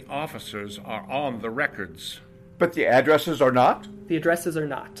of the officers are on the records. But the addresses are not? The addresses are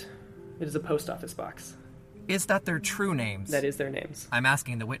not. It is a post office box. Is that their true names? That is their names. I'm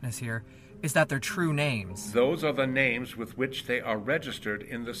asking the witness here. Is that their true names? Those are the names with which they are registered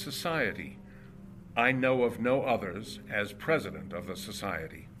in the society. I know of no others as president of the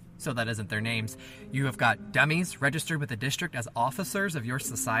society. So that isn't their names. You have got dummies registered with the district as officers of your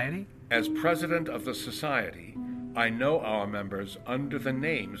society? As president of the society, I know our members under the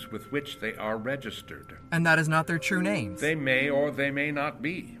names with which they are registered. And that is not their true names? They may or they may not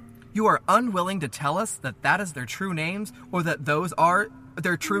be. You are unwilling to tell us that that is their true names, or that those are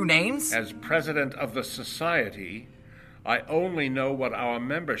their true names? As president of the society, I only know what our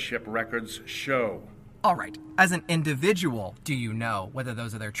membership records show. All right, as an individual, do you know whether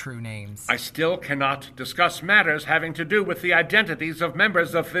those are their true names? I still cannot discuss matters having to do with the identities of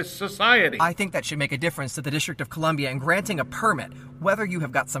members of this society. I think that should make a difference to the District of Columbia in granting a permit, whether you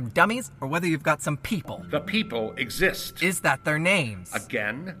have got some dummies or whether you've got some people. The people exist. Is that their names?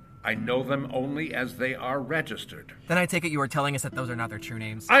 Again, I know them only as they are registered. Then I take it you are telling us that those are not their true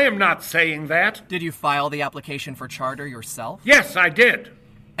names. I am not saying that. Did you file the application for charter yourself? Yes, I did.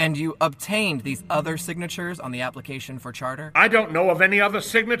 And you obtained these other signatures on the application for charter? I don't know of any other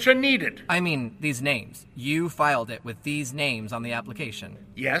signature needed. I mean, these names. You filed it with these names on the application.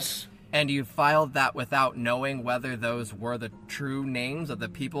 Yes. And you filed that without knowing whether those were the true names of the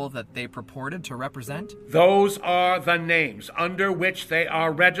people that they purported to represent? Those are the names under which they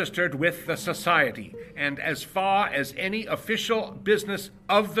are registered with the society. And as far as any official business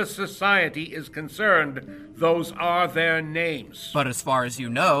of the society is concerned, those are their names. But as far as you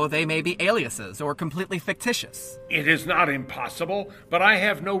know, they may be aliases or completely fictitious. It is not impossible, but I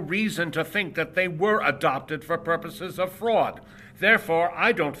have no reason to think that they were adopted for purposes of fraud. Therefore,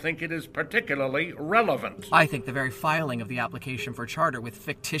 I don't think it is particularly relevant. I think the very filing of the application for charter with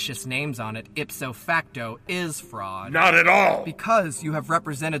fictitious names on it, ipso facto, is fraud. Not at all. Because you have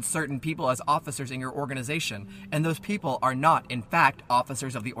represented certain people as officers in your organization, and those people are not, in fact,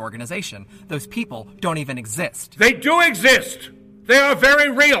 officers of the organization. Those people don't even exist. They do exist. They are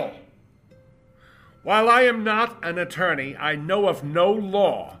very real. While I am not an attorney, I know of no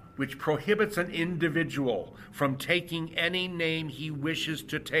law which prohibits an individual from taking any name he wishes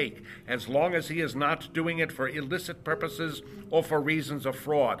to take, as long as he is not doing it for illicit purposes or for reasons of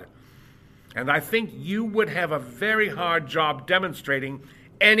fraud. And I think you would have a very hard job demonstrating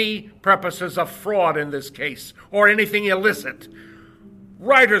any purposes of fraud in this case, or anything illicit.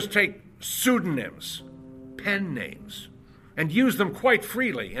 Writers take pseudonyms, pen names, and use them quite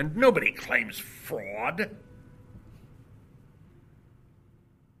freely, and nobody claims fraud.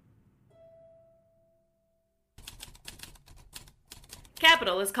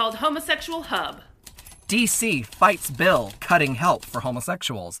 Capital is called Homosexual Hub. D.C. fights bill cutting help for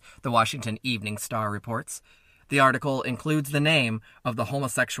homosexuals, the Washington Evening Star reports. The article includes the name of the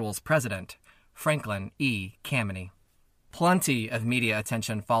homosexuals' president, Franklin E. Kameny. Plenty of media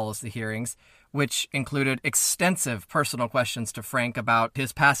attention follows the hearings, which included extensive personal questions to Frank about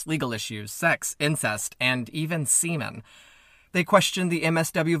his past legal issues, sex, incest, and even semen. They questioned the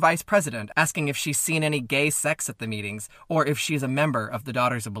MSW vice president, asking if she's seen any gay sex at the meetings, or if she's a member of the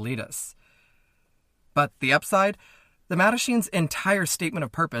Daughters of Bilitis. But the upside? The Mattachines' entire statement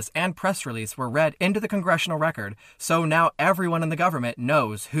of purpose and press release were read into the congressional record, so now everyone in the government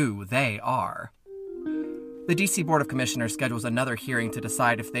knows who they are. The D.C. Board of Commissioners schedules another hearing to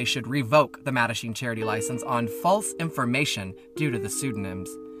decide if they should revoke the Mattachine charity license on false information due to the pseudonyms.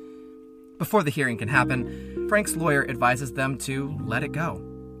 Before the hearing can happen, Frank's lawyer advises them to let it go.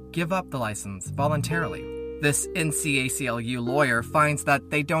 Give up the license voluntarily. This NCACLU lawyer finds that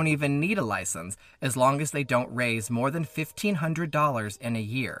they don't even need a license as long as they don't raise more than $1,500 in a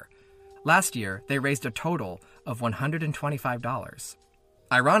year. Last year, they raised a total of $125.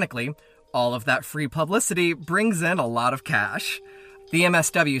 Ironically, all of that free publicity brings in a lot of cash. The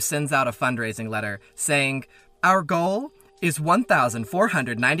MSW sends out a fundraising letter saying, "Our goal is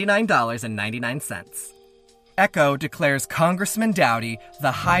 $1,499.99. Echo declares Congressman Dowdy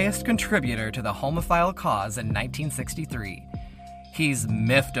the highest contributor to the homophile cause in 1963. He's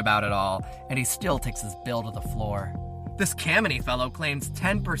miffed about it all, and he still takes his bill to the floor. This Kameny fellow claims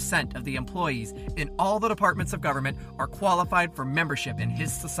 10% of the employees in all the departments of government are qualified for membership in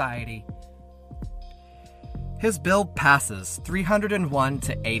his society. His bill passes 301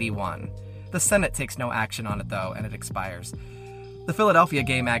 to 81. The Senate takes no action on it, though, and it expires. The Philadelphia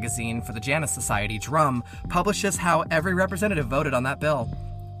gay magazine for the Janus Society, Drum, publishes how every representative voted on that bill.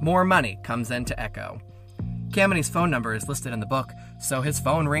 More money comes into Echo. Kameny's phone number is listed in the book, so his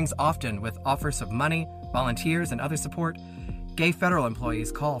phone rings often with offers of money, volunteers, and other support. Gay federal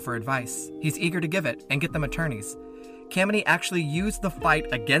employees call for advice. He's eager to give it and get them attorneys. Kameny actually used the fight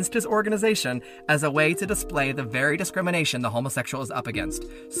against his organization as a way to display the very discrimination the homosexual is up against.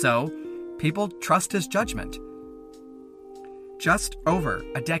 So, people trust his judgment. Just over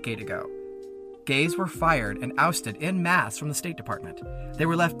a decade ago, gays were fired and ousted en masse from the State Department. They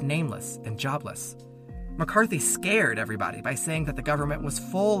were left nameless and jobless. McCarthy scared everybody by saying that the government was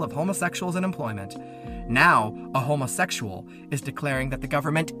full of homosexuals in employment. Now, a homosexual is declaring that the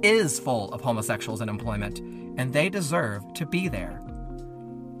government is full of homosexuals in employment, and they deserve to be there.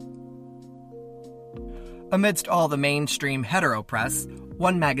 Amidst all the mainstream hetero press,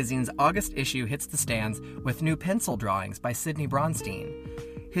 One Magazine's August issue hits the stands with new pencil drawings by Sidney Bronstein.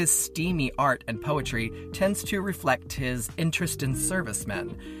 His steamy art and poetry tends to reflect his interest in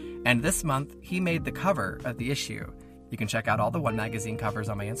servicemen, and this month he made the cover of the issue. You can check out all the One Magazine covers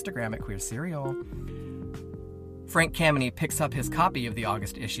on my Instagram at Queer Serial. Frank Kameny picks up his copy of the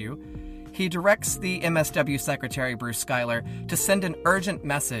August issue. He directs the MSW secretary, Bruce Schuyler, to send an urgent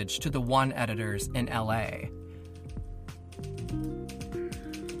message to the One editors in LA.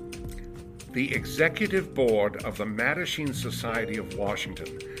 The executive board of the Mattachine Society of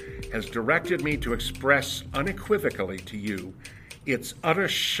Washington has directed me to express unequivocally to you its utter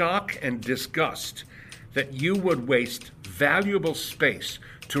shock and disgust that you would waste valuable space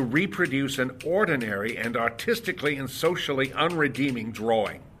to reproduce an ordinary and artistically and socially unredeeming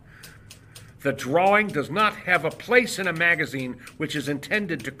drawing. The drawing does not have a place in a magazine which is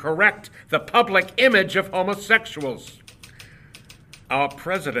intended to correct the public image of homosexuals. Our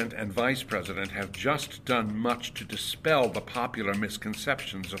president and vice president have just done much to dispel the popular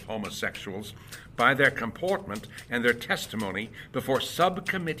misconceptions of homosexuals by their comportment and their testimony before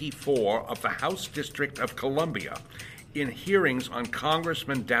Subcommittee 4 of the House District of Columbia in hearings on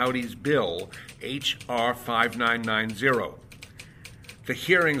Congressman Dowdy's bill, H.R. 5990. The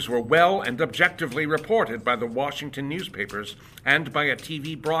hearings were well and objectively reported by the Washington newspapers and by a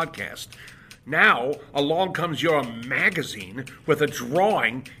TV broadcast. Now, along comes your magazine with a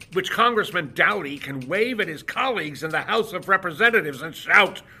drawing which Congressman Dowdy can wave at his colleagues in the House of Representatives and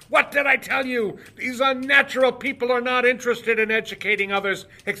shout, "What did I tell you? These unnatural people are not interested in educating others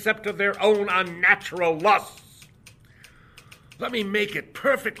except of their own unnatural lusts." Let me make it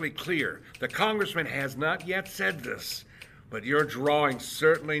perfectly clear, the Congressman has not yet said this, but your drawing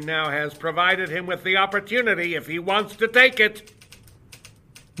certainly now has provided him with the opportunity if he wants to take it.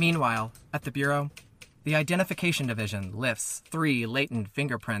 Meanwhile, at the Bureau, the Identification Division lifts 3 latent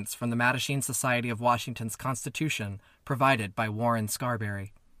fingerprints from the Mattachine Society of Washington's Constitution provided by Warren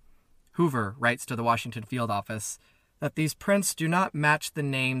Scarberry. Hoover writes to the Washington field office that these prints do not match the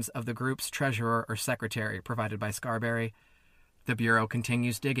names of the group's treasurer or secretary provided by Scarberry. The Bureau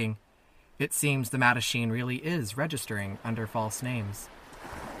continues digging. It seems the Mattachine really is registering under false names.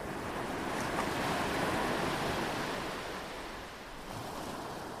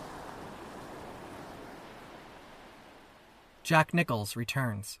 Jack Nichols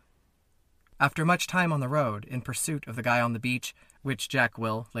returns. After much time on the road in pursuit of the guy on the beach, which Jack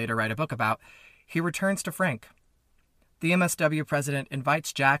will later write a book about, he returns to Frank. The MSW president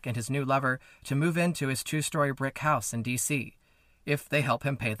invites Jack and his new lover to move into his 2-story brick house in D.C. if they help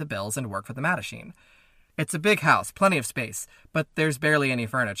him pay the bills and work for the Mattachine. It's a big house, plenty of space, but there's barely any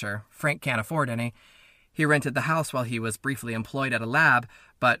furniture. Frank can't afford any. He rented the house while he was briefly employed at a lab,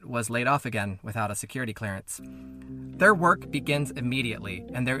 but was laid off again without a security clearance. Their work begins immediately,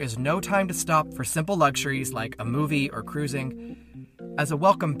 and there is no time to stop for simple luxuries like a movie or cruising. As a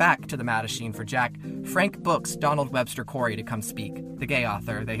welcome back to the Mattachine for Jack, Frank books Donald Webster Corey to come speak, the gay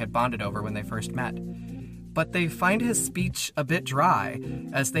author they had bonded over when they first met. But they find his speech a bit dry,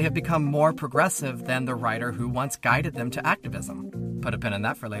 as they have become more progressive than the writer who once guided them to activism. Put a pin in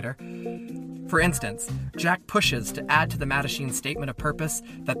that for later. For instance, Jack pushes to add to the Mattachine statement of purpose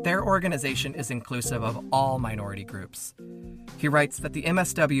that their organization is inclusive of all minority groups. He writes that the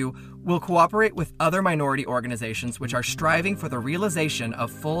MSW will cooperate with other minority organizations which are striving for the realization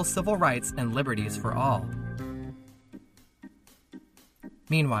of full civil rights and liberties for all.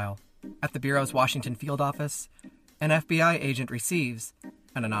 Meanwhile, at the Bureau's Washington field office, an FBI agent receives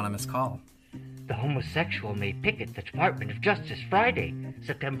an anonymous call. The homosexual may picket the Department of Justice Friday,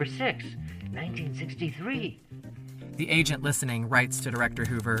 September 6, 1963. The agent listening writes to Director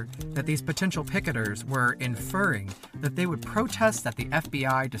Hoover that these potential picketers were inferring that they would protest that the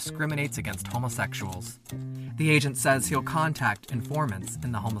FBI discriminates against homosexuals. The agent says he'll contact informants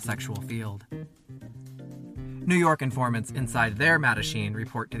in the homosexual field. New York informants inside their Mattachine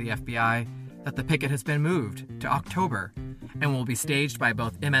report to the FBI that the picket has been moved to October and will be staged by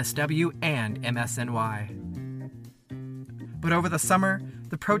both MSW and MSNY. But over the summer,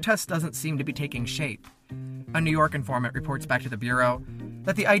 the protest doesn't seem to be taking shape. A New York informant reports back to the Bureau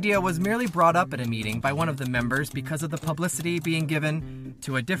that the idea was merely brought up at a meeting by one of the members because of the publicity being given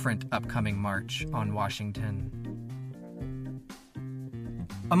to a different upcoming march on Washington.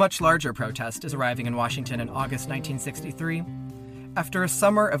 A much larger protest is arriving in Washington in August 1963. After a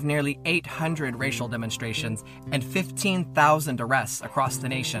summer of nearly 800 racial demonstrations and 15,000 arrests across the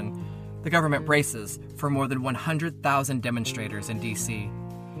nation, the government braces for more than 100,000 demonstrators in D.C.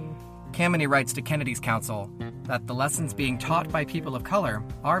 Kameny writes to Kennedy's counsel that the lessons being taught by people of color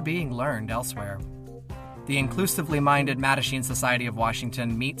are being learned elsewhere. The inclusively minded Mattachine Society of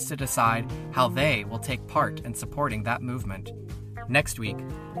Washington meets to decide how they will take part in supporting that movement. next week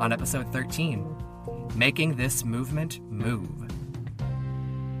on episode 13, Making This Movement Move.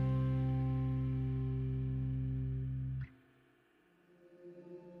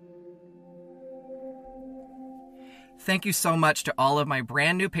 Thank you so much to all of my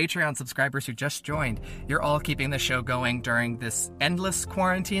brand new Patreon subscribers who just joined. You're all keeping the show going during this endless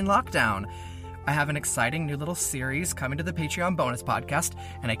quarantine lockdown. I have an exciting new little series coming to the Patreon bonus podcast,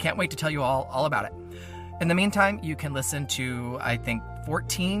 and I can't wait to tell you all about it. In the meantime, you can listen to, I think,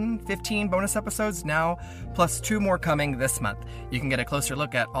 15 bonus episodes now, plus 2 more coming this month. You can get a closer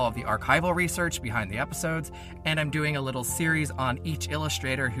look at all of the archival research behind the episodes, and I'm doing a little series on each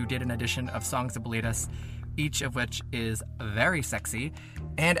illustrator who did an edition of Songs of Boletus, each of which is very sexy.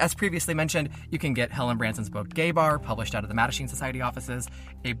 And as previously mentioned, you can get Helen Branson's book Gay Bar, published out of the Mattachine Society offices,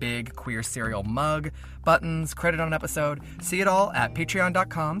 a big queer cereal mug, buttons, credit on an episode. See it all at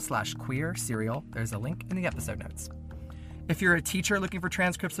patreon.com/queercereal. There's a link in the episode notes. If you're a teacher looking for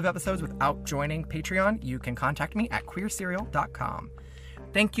transcripts of episodes without joining Patreon, you can contact me at queercereal.com.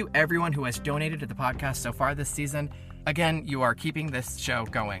 Thank you everyone who has donated to the podcast so far this season. Again, you are keeping this show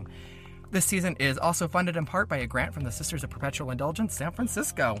going. This season is also funded in part by a grant from the Sisters of Perpetual Indulgence San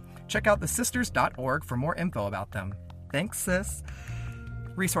Francisco. Check out thesisters.org for more info about them. Thanks, sis.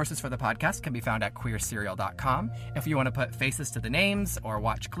 Resources for the podcast can be found at queercereal.com. If you want to put faces to the names or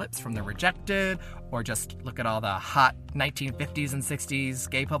watch clips from The Rejected or just look at all the hot 1950s and 60s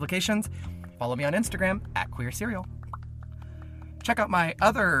gay publications, follow me on Instagram at queercereal. Check out my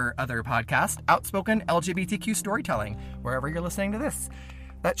other podcast, Outspoken LGBTQ Storytelling, wherever you're listening to this.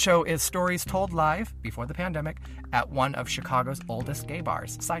 That show is stories told live, before the pandemic, at one of Chicago's oldest gay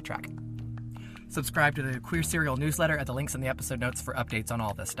bars, Sidetrack. Subscribe to the Queer Cereal newsletter at the links in the episode notes for updates on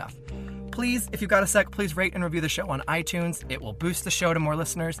all this stuff. Please, if you've got a sec, please rate and review the show on iTunes. It will boost the show to more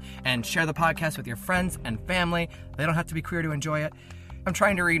listeners, and share the podcast with your friends and family. They don't have to be queer to enjoy it. I'm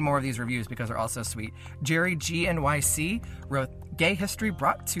trying to read more of these reviews because they're all so sweet. Jerry GNYC wrote, "Gay history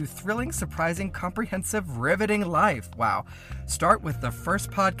brought to thrilling, surprising, comprehensive, riveting life." Wow. Start with the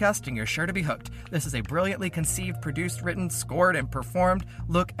first podcast and you're sure to be hooked. This is a brilliantly conceived, produced, written, scored, and performed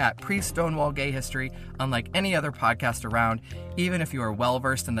look at pre-Stonewall gay history, unlike any other podcast around. Even if you are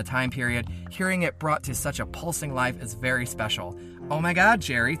well-versed in the time period, hearing it brought to such a pulsing life is very special. Oh my God,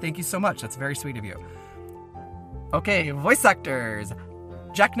 Jerry, thank you so much. That's very sweet of you. Okay, voice actors.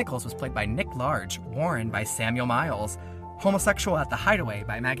 Jack Nichols was played by Nick Large, Warren by Samuel Miles, Homosexual at the Hideaway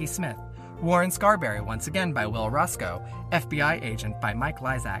by Maggie Smith, Warren Scarberry once again by Will Roscoe, FBI Agent by Mike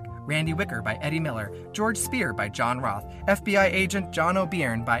Lysak, Randy Wicker by Eddie Miller, George Spear by John Roth, FBI Agent John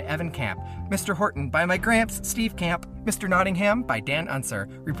O'Byrne by Evan Camp, Mr. Horton by my Gramps, Steve Camp, Mr. Nottingham by Dan Unser,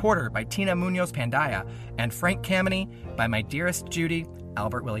 Reporter by Tina Munoz Pandaya, and Frank Kameny by my dearest Judy,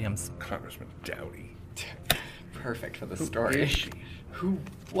 Albert Williams. Congressman Dowdy. Perfect for the Who story. is she? Who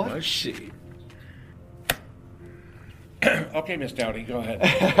was she? Okay, Miss Dowdy, go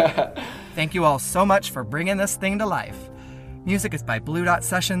ahead. Thank you all so much for bringing this thing to life. Music is by Blue Dot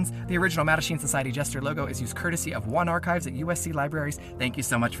Sessions. The original Mattachine Society Jester logo is used courtesy of One Archives at USC Libraries. Thank you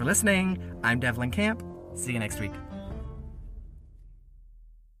so much for listening. I'm Devlin Camp. See you next week.